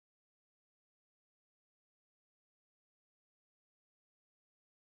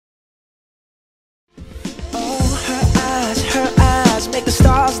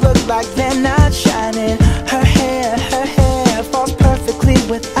like they're not shining. Her hair falls perfectly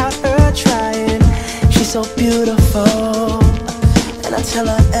without her trying. She's so beautiful, and I tell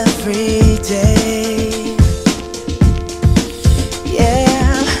her every day.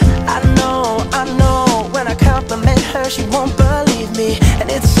 Yeah, I know, when I compliment her, she won't believe me. And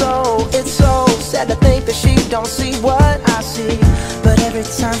it's so sad to think that she don't see what I see. But every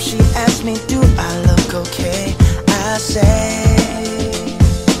time she asks me, do I look okay, I say,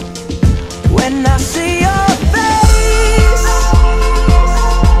 when I see your face,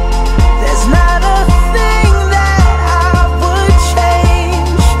 there's not a thing that I would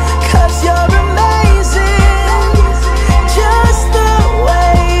change. 'Cause you're amazing, just the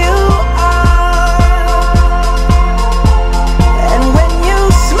way you are. And when you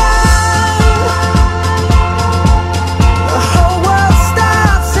smile, the whole world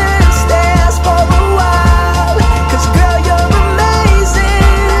stops and stares for a while. 'Cause girl, you're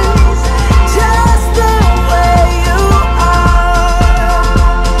amazing, just the way you are.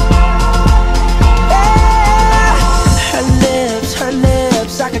 Yeah. Her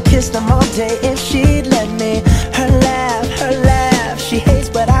lips, I could kiss them all day if she'd let me. Her laugh, she hates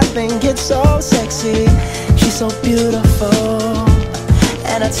but I think it's so sexy. She's so beautiful,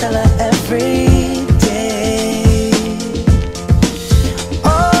 and I tell her every day.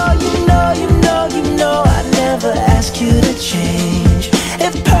 Oh, you know, I never ask you to change.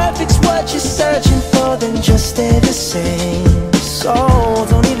 If perfect's what you're searching for, then just stay the same. So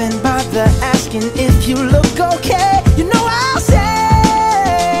don't even bother asking if you look okay. You know